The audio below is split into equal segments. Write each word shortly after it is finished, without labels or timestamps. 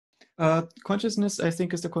Consciousness, I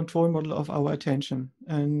think, is the control model of our attention.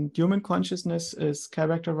 And human consciousness is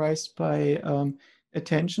characterized by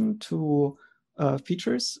attention to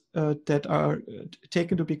features that are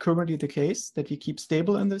taken to be currently the case, that we keep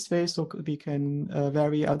stable in this way, so we can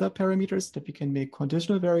vary other parameters, that we can make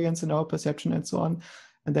conditional variance in our perception and so on,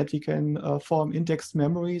 and that we can form indexed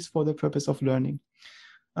memories for the purpose of learning.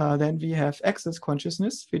 Then we have access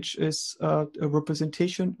consciousness, which is a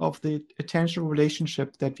representation of the attentional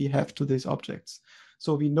relationship that we have to these objects.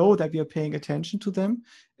 So we know that we are paying attention to them,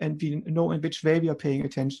 and we know in which way we are paying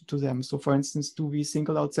attention to them. So for instance, do we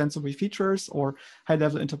single out sensory features or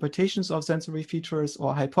high-level interpretations of sensory features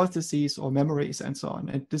or hypotheses or memories and so on.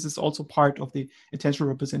 And this is also part of the attentional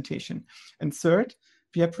representation. And third,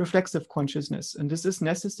 we have reflexive consciousness. And this is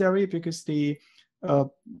necessary because the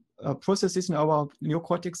processes in our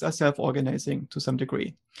neocortex are self-organizing to some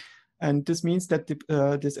degree. And this means that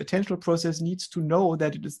this attentional process needs to know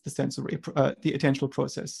that it is the sensory, the attentional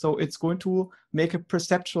process. So it's going to make a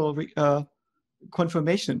perceptual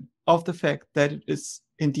confirmation of the fact that it is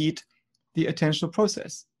indeed the attentional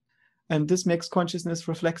process. And this makes consciousness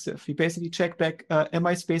reflexive. We basically check back, am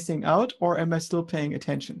I spacing out or am I still paying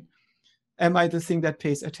attention? Am I the thing that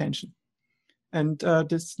pays attention? And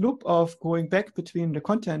this loop of going back between the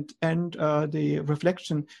content and the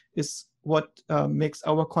reflection is what makes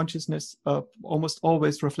our consciousness almost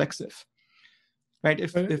always reflexive, right?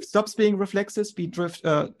 If it stops being reflexive, we drift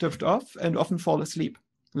off and often fall asleep,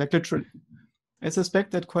 like literally. I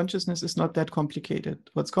suspect that consciousness is not that complicated.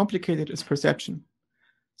 What's complicated is perception.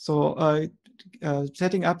 So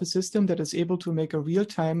setting up a system that is able to make a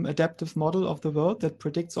real-time adaptive model of the world that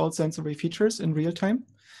predicts all sensory features in real time,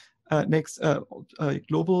 makes a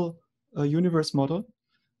global universe model,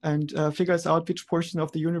 and figures out which portion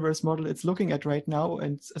of the universe model it's looking at right now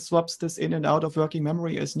and swaps this in and out of working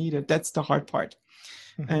memory as needed. That's the hard part.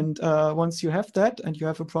 Mm-hmm. And once you have that and you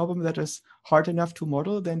have a problem that is hard enough to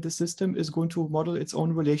model, then the system is going to model its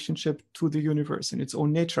own relationship to the universe and its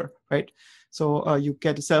own nature, right? So you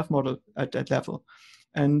get a self-model at that level.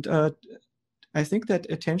 And I think that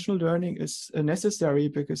attentional learning is necessary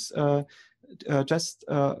because just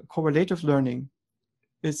correlative learning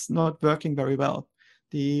is not working very well.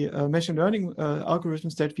 The machine learning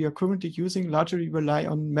algorithms that we are currently using largely rely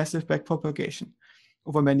on massive backpropagation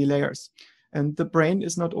over many layers. And the brain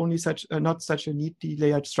is not only not such a neatly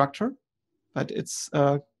layered structure, but it's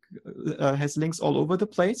has links all over the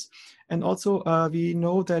place. And also we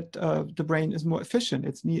know that the brain is more efficient.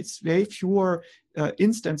 It needs very fewer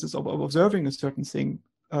instances of observing a certain thing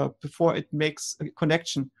before it makes a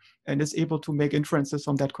connection and is able to make inferences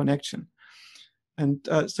from that connection. And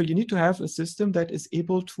so you need to have a system that is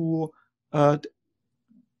able to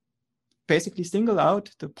basically single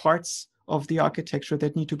out the parts of the architecture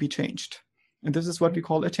that need to be changed. And this is what we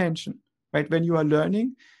call attention, right? When you are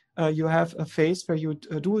learning, you have a phase where you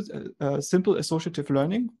do simple associative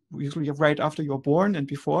learning, usually right after you're born and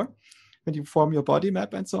before, when you form your body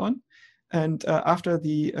map and so on. And after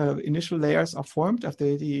the initial layers are formed,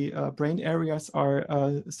 after the brain areas are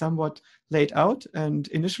somewhat laid out and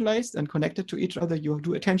initialized and connected to each other, you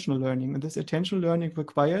do attentional learning. And this attentional learning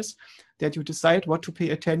requires that you decide what to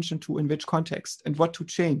pay attention to in which context and what to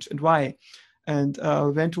change and why, and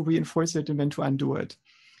when to reinforce it and when to undo it.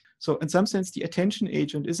 So in some sense, the attention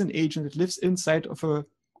agent is an agent that lives inside of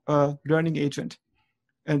a learning agent.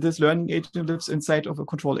 And this learning agent lives inside of a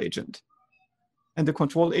control agent. And the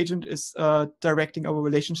control agent is directing our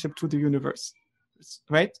relationship to the universe,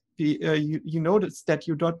 right? You notice that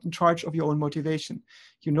you're not in charge of your own motivation.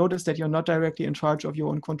 You notice that you're not directly in charge of your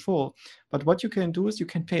own control. But what you can do is you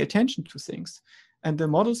can pay attention to things. And the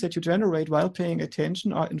models that you generate while paying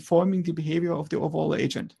attention are informing the behavior of the overall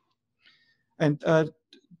agent. And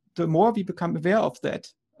the more we become aware of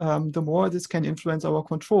that, the more this can influence our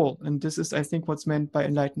control. And this is, I think, what's meant by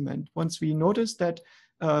enlightenment. Once we notice that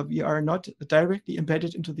we are not directly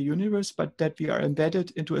embedded into the universe, but that we are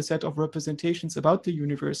embedded into a set of representations about the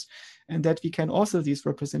universe, and that we can author these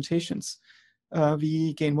representations,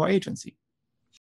 we gain more agency.